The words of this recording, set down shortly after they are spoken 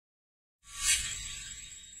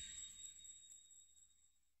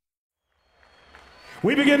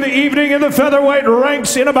We begin the evening in the featherweight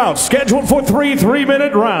ranks in a bout scheduled for 3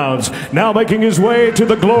 3-minute rounds. Now making his way to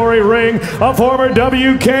the glory ring, a former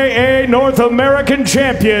WKA North American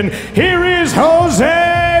champion. Here is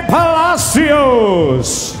Jose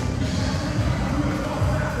Palacios.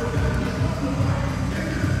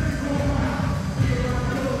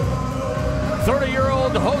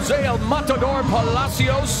 Jose El Matador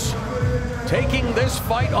Palacios taking this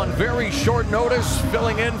fight on very short notice,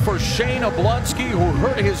 filling in for Shane Oblonsky, who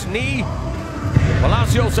hurt his knee.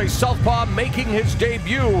 Palacios, a southpaw, making his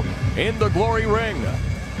debut in the glory ring.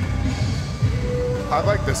 I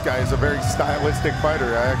like this guy. He's a very stylistic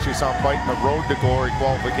fighter. I actually saw him fight in the Road to Glory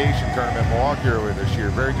qualification tournament in Milwaukee earlier this year.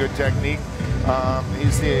 Very good technique.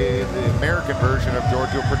 He's the American version of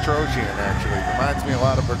Giorgio Petrosyan, actually. Reminds me a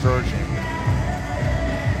lot of Petrosyan.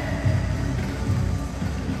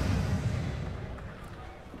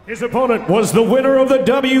 His opponent was the winner of the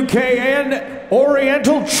WKN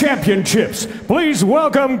Oriental Championships. Please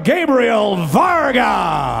welcome Gabriel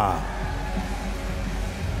Varga.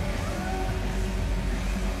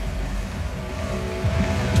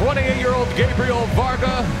 "28-year-old Gabriel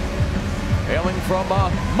Varga, hailing from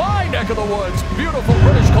my neck of the woods, beautiful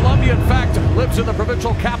British Columbia. In fact, lives in the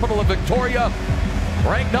provincial capital of Victoria.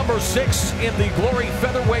 Ranked number 6 in the Glory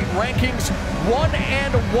featherweight rankings,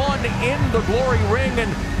 1-1 in the Glory ring,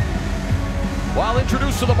 and while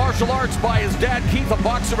introduced to the martial arts by his dad, Keith, a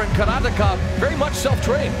boxer and karateka, very much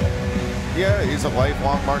self-trained. Yeah, he's a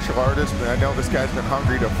lifelong martial artist, and I know this guy's been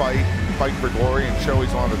hungry to fight for glory and show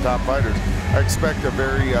he's one of the top fighters. I expect a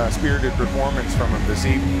very spirited performance from him this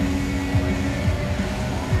evening.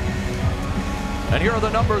 And here are the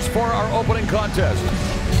numbers for our opening contest.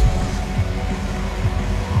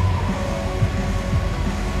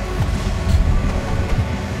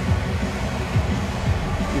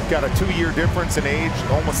 Got a 2-year difference in age,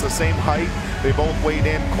 almost the same height. They both weighed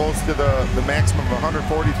in close to the maximum of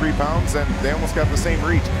 143 pounds, and they almost got the same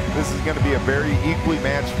reach. This is going to be a very equally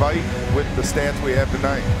matched fight with the stats we have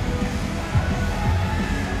tonight.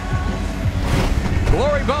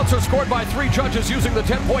 Glory bouts are scored by 3 judges using the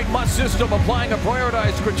 10-point must system, applying a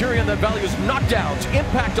prioritized criterion that values knockdowns,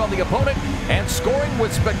 impact on the opponent, and scoring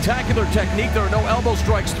with spectacular technique. There are no elbow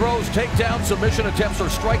strikes, throws, takedowns, submission attempts, or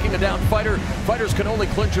striking a down fighter. Fighters can only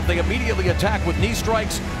clinch if they immediately attack with knee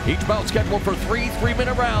strikes. Each bout scheduled for 3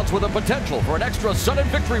 3-minute rounds with a potential for an extra sudden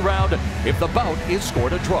victory round if the bout is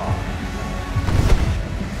scored a draw.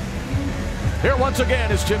 Here once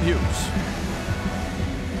again is Tim Hughes.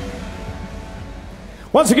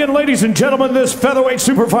 Once again, ladies and gentlemen, this featherweight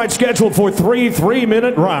superfight scheduled for 3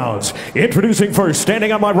 3-minute rounds. Introducing first,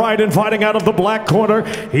 standing on my right and fighting out of the black corner,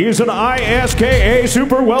 he is an ISKA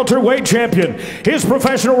super welterweight champion. His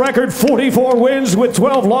professional record, 44 wins with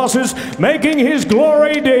 12 losses, making his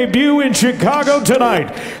glory debut in Chicago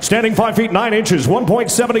tonight. Standing 5 feet 9 inches,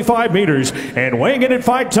 1.75 meters, and weighing in at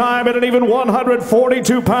fight time at an even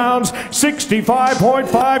 142 pounds,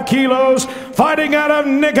 65.5 kilos, fighting out of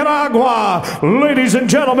Nicaragua. Ladies and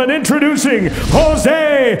gentlemen, introducing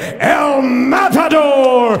Jose El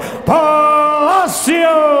Matador Palacios.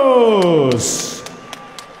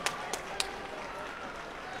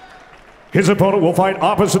 His opponent will fight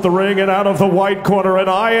opposite the ring and out of the white corner, an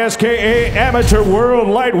ISKA Amateur World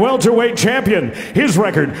Light Welterweight Champion. His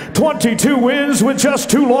record, 22 wins with just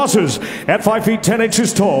 2 losses. At 5 feet 10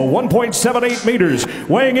 inches tall, 1.78 meters,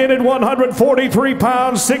 weighing in at 143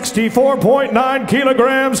 pounds, 64.9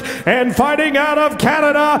 kilograms, and fighting out of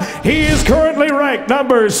Canada, he is currently ranked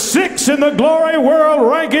number 6 in the Glory World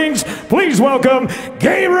Rankings. Please welcome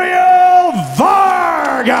Gabriel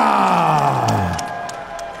Varga.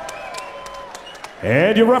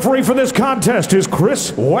 And your referee for this contest is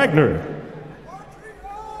Chris Wagner.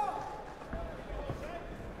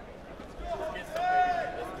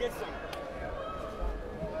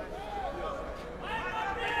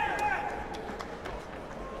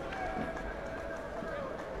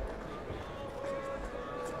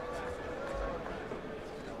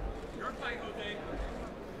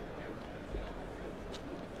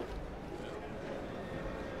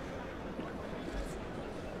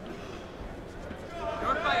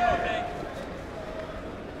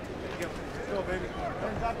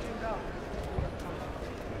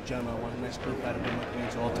 Gentlemen, one nice group fighter been looking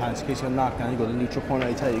into all times. In case you're knocked down, you go to the neutral corner,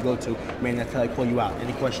 they tell you to go to. Man, that's how they call you out.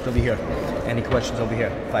 Any questions over here? Any questions over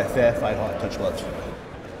here? Fight fair, fight hard, touch gloves.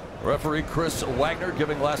 Referee Chris Wagner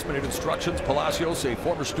giving last-minute instructions. Palacios, a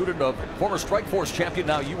former student of former Strikeforce champion,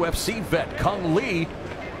 now UFC vet Kung Lee,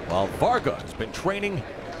 while Varga has been training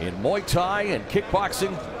in Muay Thai and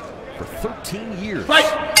kickboxing for 13 years. Fight!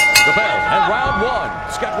 the bell, and round one,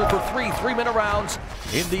 scheduled for three-minute rounds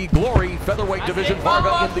in the Glory featherweight division.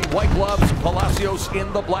 Varga in the white gloves, Palacios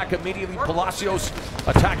in the black. Immediately, Palacios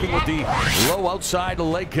attacking with the low outside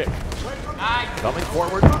leg kick. Coming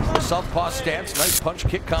forward, the southpaw stance, nice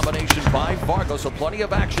punch-kick combination by Varga, so plenty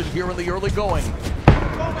of action here in the early going.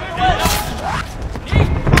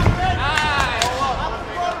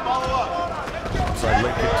 Outside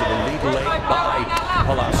leg kick to the lead leg by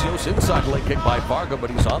Palacios. Inside leg kick by Varga, but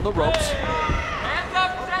he's on the ropes.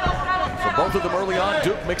 So both of them early on,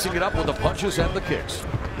 Duke mixing it up with the punches and the kicks.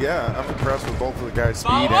 Yeah, I'm impressed with both of the guys'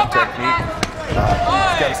 speed and technique. He's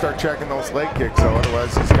got to start checking those leg kicks, so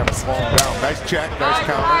otherwise he's going to slow him down. Nice check, nice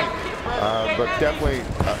counter. But definitely,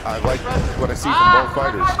 I like what I see from both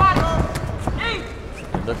fighters.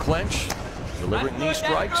 In the clinch, delivering knee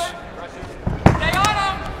strikes.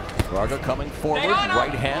 Varga coming forward,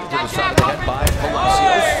 right hand to the side of the head by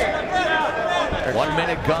Palacios. 1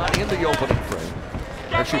 minute gone in the opening frame.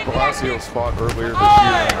 Actually, Palacios fought earlier this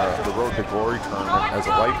year in the Road to Glory tournament as a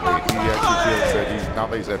lightweight. He actually feels that now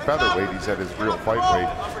that he's at featherweight, he's at his real fight weight,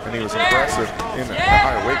 and he was impressive in a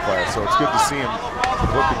higher weight class. So it's good to see him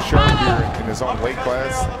looking sharp here in his own weight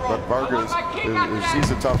class. But Varga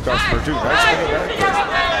he's a tough customer too. Nice minute back.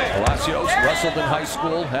 Palacios wrestled in high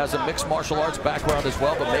school, has a mixed martial arts background as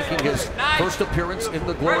well, but making his first appearance in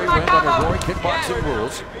the Glory ring under Glory kickboxing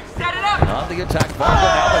rules. And on the attack, Varga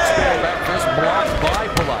now that spinning back fist blocked by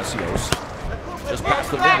Palacios. Just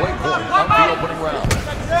past the midway point of the opening round.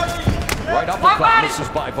 Right uppercut misses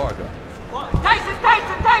by Varga.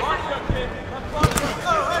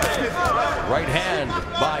 Right hand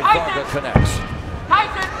by Varga connects.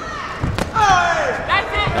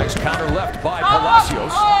 Nice counter left by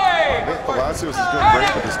Palacios. I think Palacios is doing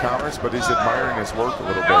great with his counters, but he's admiring his work a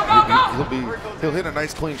little bit. He'll hit a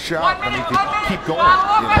nice clean shot, and he can keep going.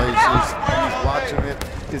 You know, he's watching it.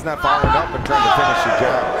 He's not following up and trying to finish the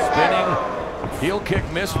job. Spinning heel kick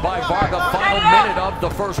missed by Varga. Final minute of the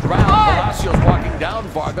first round. Palacios walking down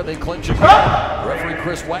Varga. They clinch again. Referee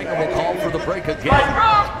Chris Wagner will call for the break again.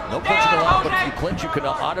 No clinching allowed, but if you clinch, you can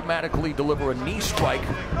automatically deliver a knee strike.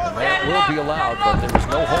 And that will be allowed, but there is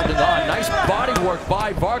no holding on. Nice body work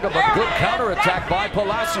by Varga, but good counterattack by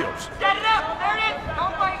Palacios.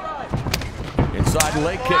 Inside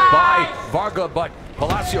leg kick by Varga, but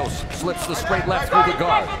Palacios slips the straight left through the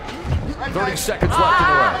guard. 30 seconds left in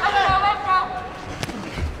the round.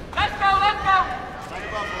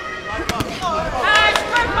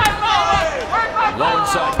 Low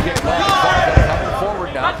inside kick by Varga, coming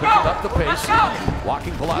forward now, picking up the pace.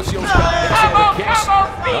 Walking Palacios down, mixing the kicks.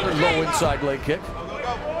 Another low inside leg kick. 10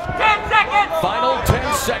 seconds! Final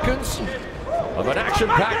 10 seconds of an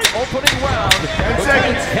action-packed opening round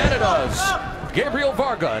between Canada's Gabriel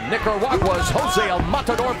Varga, Nicaragua's Jose El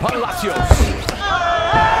Matador Palacios.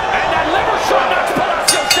 And that liver shot knocks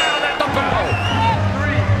Palacios down at the bell.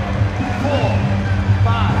 3, 4,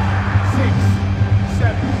 5, 6,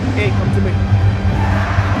 7, 8, come to me.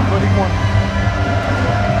 31.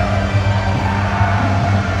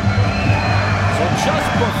 So just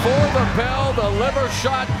before the bell, the liver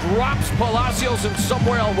shot drops Palacios, and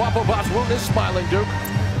somewhere El Guapo Basrun is smiling, Duke.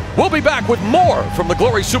 We'll be back with more from the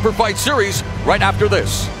Glory Super Fight Series right after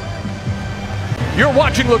this. You're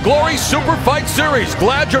watching the Glory Super Fight Series.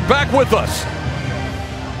 Glad you're back with us.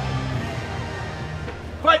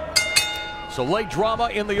 Fight! So late drama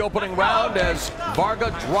in the opening round as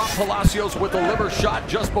Varga dropped Palacios with a liver shot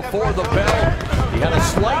just before the bell. He had a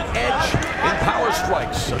slight edge in power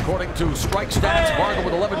strikes. According to strike stats, Varga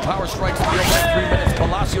with 11 power strikes in the opening 3 minutes.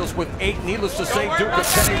 Palacios with 8. Needless to say, Duke, a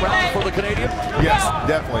 10 round for the Canadian. Yes,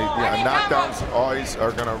 definitely. Yeah, knockdowns always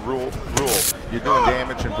are going to rule. You're doing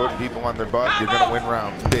damage and putting people on their butt, you're going to win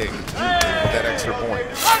rounds big with that extra point.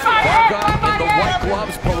 Varga in the white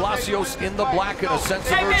gloves, Palacios in the black, and a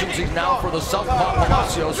sense of urgency now for the southpaw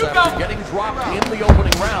Palacios after getting dropped in the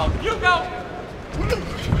opening round. You go!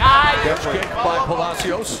 Catch kick by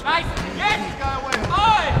Palacios.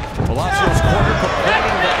 Palacios corner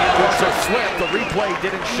complaining that it was a slip. The replay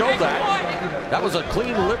didn't show that. That was a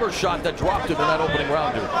clean liver shot that dropped him in that opening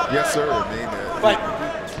round, dude. Yes, sir. I mean,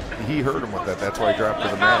 he hurt him with that. That's why he dropped to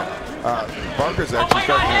the mat. Varga's actually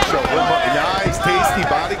starting to show. Nice, tasty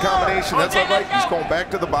body combination. That's all right. He's going back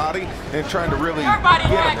to the body and trying to really get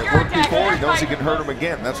him. It worked before. He knows he can hurt him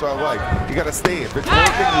again. That's what I like. You got to stay. If it's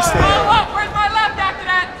working, you stay on. Where's my left after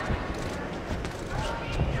that?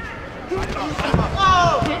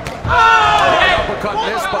 Uppercut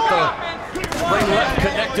missed, but the straight left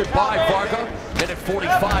connected by Varga. Minute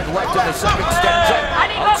 45 left in the second stanza.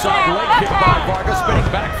 Outside leg kick by Varga. Spinning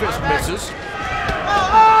back fist misses.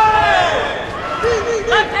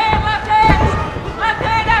 Left hand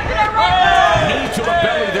after that!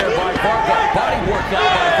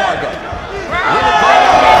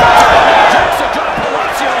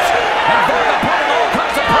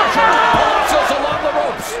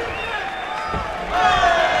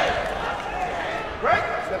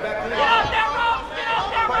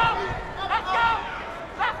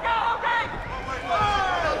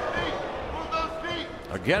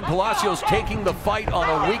 Again, Palacios taking the fight on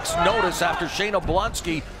a week's notice after Shane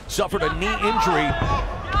Oblonsky suffered a knee injury.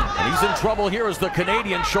 And he's in trouble here as the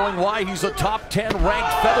Canadian, showing why he's a top 10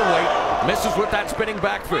 ranked featherweight. Misses with that spinning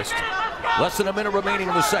back fist. Less than a minute remaining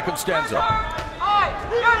in the second stanza.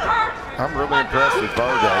 I'm really impressed with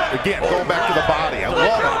Varga. Again, going back to the body. I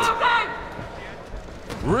love it.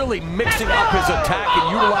 Really mixing up his attack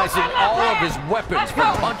and utilizing all of his weapons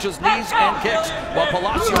from punches, knees, and kicks, while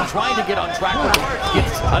Palacios trying to get on track with him.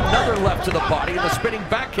 Gets another left to the body and the spinning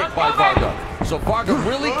back kick by Varga. So Varga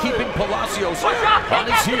really keeping Palacios on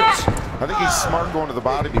his heels. I think he's smart going to the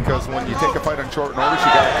body, because when you take a fight on short notice,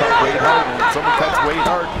 you got to cut weight hard. And when someone cuts weight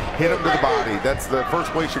hard, hit him to the body. That's the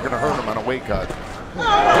first place you're going to hurt him on a weight cut.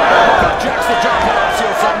 Jacks the John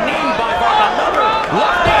Palacios, a knee by Varga, another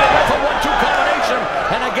left knee, and that's a 1-2 combination.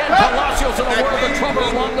 And again, Palacios in a world of trouble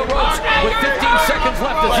along the ropes with 15 seconds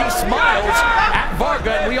left as he smiles at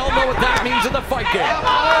Varga, and we all know what that means in the fight game.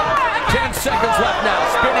 10 seconds left now,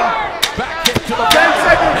 spinning back kick to the back,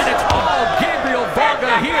 and it's all Gabriel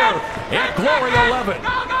Varga here in Glory 11.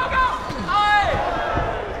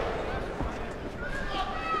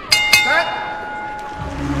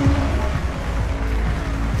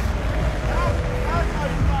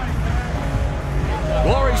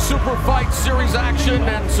 Glory Super Fight Series action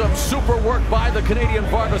and some super work by the Canadian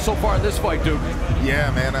Varga so far in this fight, Duke. Yeah,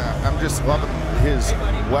 man, I'm just loving his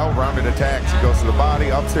well-rounded attacks. He goes to the body,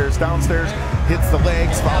 upstairs, downstairs, hits the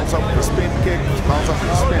legs, follows up with a spin kick, follows up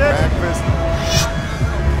with a spin back fist.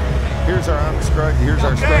 Here's our arm strike. Here's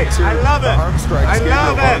our strikes here. I love it. The arm strikes.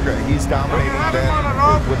 Gabriel Varga. He's dominating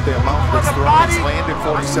that with the amount that's thrown. It's landed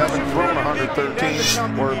 47, thrown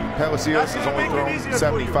 113, where Palacios has only thrown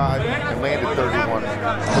 75 and landed 31.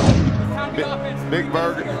 Big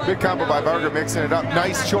combo by Varga, mixing it up.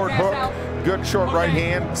 Nice short hook. Good short right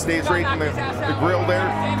hand. Stays right in the grill there.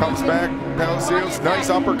 Comes back. Palacios. Nice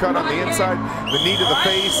uppercut on the inside. The knee to the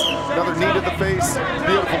face. Another knee to the face.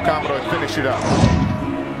 Beautiful combo to finish it up.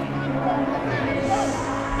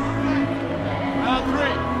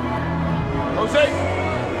 Jose,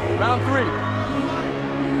 round 3.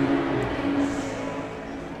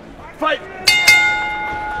 Fight.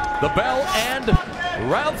 The bell and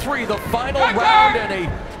round 3, the final round, and a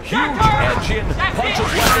huge edge in punches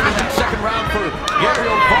landed in that second round for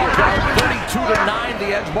Gabriel Varga. 32-9,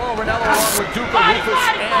 the edge. Mauro Ranallo along with Duca Rufus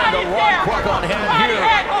and a Ron Kruk on hand here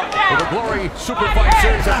for the Glory Super Fight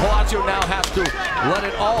Series. And Palacios now has to let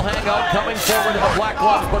it all hang out, coming forward in the black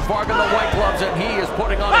gloves, but Varga in the white gloves, and he is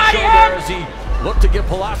putting on a show there as he looked to give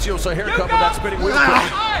Palacios a haircut with that spinning wheel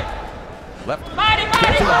kick. Left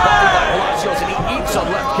kick to the body by Palacios, and he eats a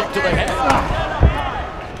left kick to the head.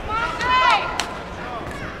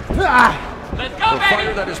 For a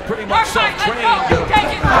fighter that is pretty much self-trained, Varga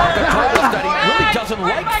told us that he really doesn't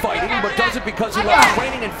like fighting, but does it because he loves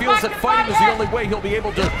training and feels that fighting is the only way he'll be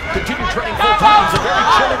able to continue training full-time. He's a very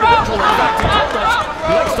chill individual. In fact, he told us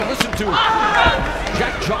he likes to listen to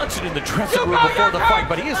Jack Johnson in the dressing room before the fight,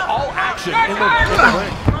 but he is all action in the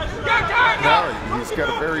ring. No, he's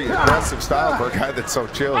got a very aggressive style for a guy that's so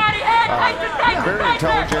chill. Very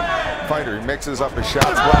intelligent fighter. He mixes up his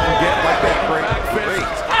shots well and get like that great.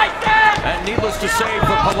 And needless to say,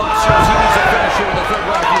 for Palacios, he needs a finisher in the third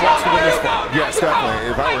round if he wants to win this fight. Yes, definitely.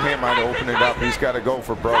 If I were him, I'd open it up. He's got to go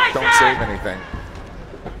for broke. Don't save anything.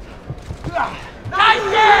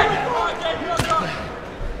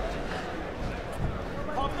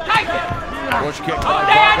 Push kick by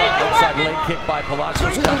Varga, outside leg kick by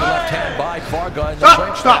Palacios, cut the left hand by Varga in the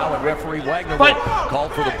clinch now, and referee Wagner will call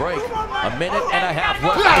for the break. A minute and a half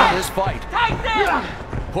left in this fight.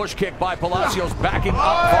 Push kick by Palacios, backing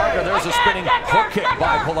up Varga. There's a spinning hook kick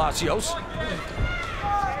by Palacios.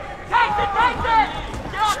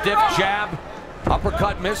 Stiff jab,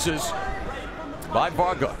 uppercut misses by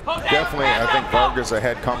Varga. Definitely, I think Varga's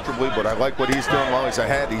ahead comfortably, but I like what he's doing while he's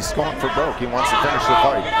ahead. He's going for broke. He wants to finish the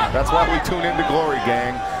fight. That's why we tune into Glory,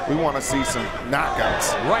 gang. We want to see some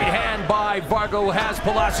knockouts. Right hand by Varga, who has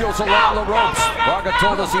Palacios along the ropes. Varga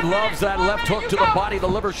told us he loves that left hook to the body, the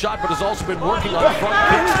liver shot, but has also been working on front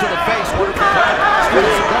kicks to the face. Order for time. Still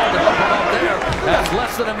a goal to help him out there. Has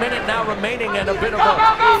less than a minute now remaining, and a bit of a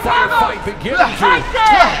firefight beginning to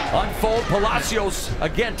unfold. Palacios,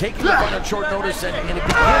 again, taking the fight on short notice, and it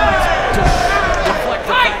begins to reflect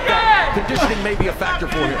the fact that conditioning may be a factor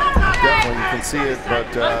for him. Definitely, you can see it, but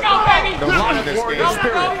no time in this game.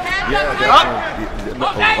 Spirit. Yeah, definitely.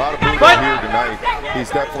 A lot of people here tonight. He's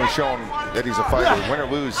definitely shown that he's a fighter. Win or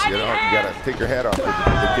lose, you know, you got to take your hat off the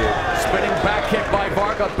kid. Spinning back kick by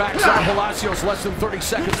Varga, backs on Palacios. Less than 30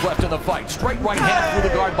 seconds left in the fight. Straight right hand through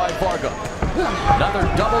the guard by Varga. Another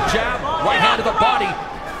double jab, right hand to the body.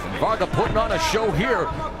 Varga putting on a show here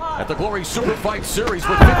at the Glory Superfight Series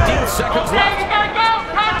with 15 seconds left. You gotta go!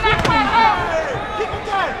 Time to next one,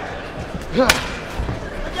 go!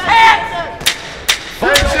 Hands!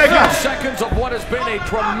 5 seconds of what has been a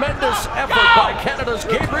tremendous effort by Canada's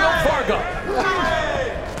Gabriel Varga.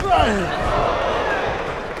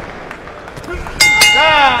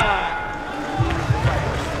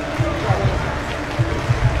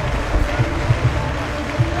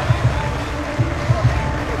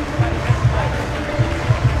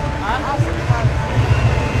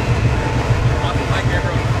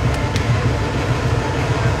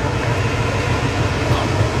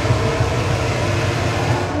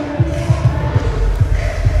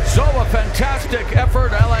 Fantastic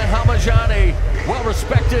effort. Alain Hamajan, a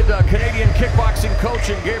well-respected Canadian kickboxing coach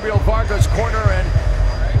in Gabriel Varga's corner, and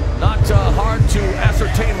not hard to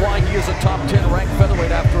ascertain why he is a top 10 ranked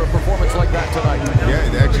featherweight after a performance like that tonight. Yeah,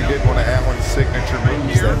 he actually did one of Alan's signature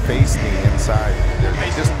moves, that face knee inside.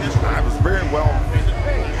 I was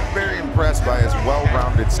very impressed by his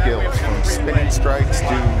well-rounded skills, from spinning strikes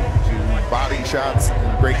to body shots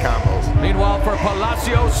and great combos. Meanwhile, for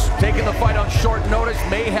Palacios, taking the fight on short notice,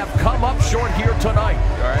 may have come up short here tonight.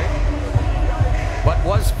 All right. But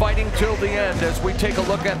was fighting till the end as we take a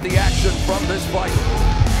look at the action from this fight.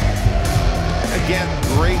 Again,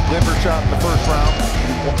 great liver shot in the first round.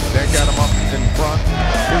 That got him up in front.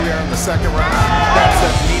 Here we are in the second round. That's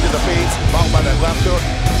that knee to the face, followed by that left hook.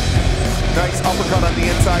 Nice uppercut on the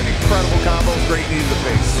inside. Incredible combos. Great knee to the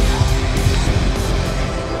face.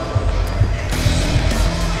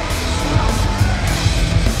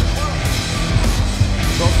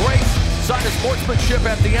 So great sign of sportsmanship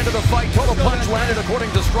at the end of the fight. Total punch landed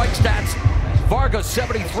according to strike stats. Varga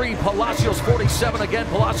 73, Palacios 47. Again,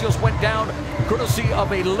 Palacios went down courtesy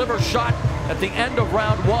of a liver shot at the end of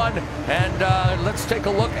round one. And let's take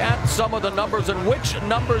a look at some of the numbers, and which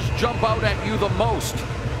numbers jump out at you the most.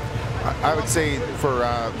 I would say for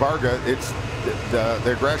Varga, it's the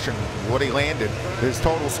aggression, what he landed, his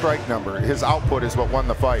total strike number, his output is what won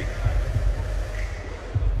the fight.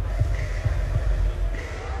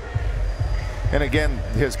 And again,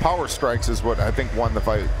 his power strikes is what I think won the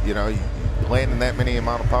fight. You know, landing that many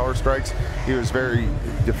amount of power strikes, he was very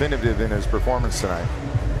definitive in his performance tonight.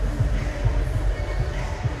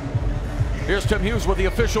 Here's Tim Hughes with the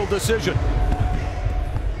official decision.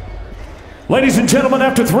 Ladies and gentlemen,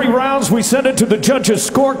 after 3 rounds, we send it to the judges'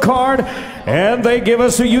 scorecard, and they give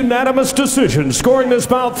us a unanimous decision, scoring this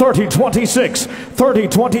bout 30-26,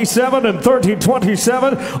 30-27, and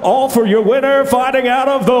 30-27, all for your winner, fighting out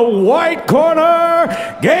of the white corner,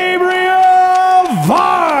 Gabriel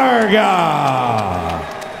Varga.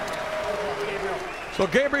 So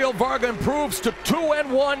Gabriel Varga improves to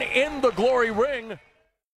 2-1 in the Glory ring.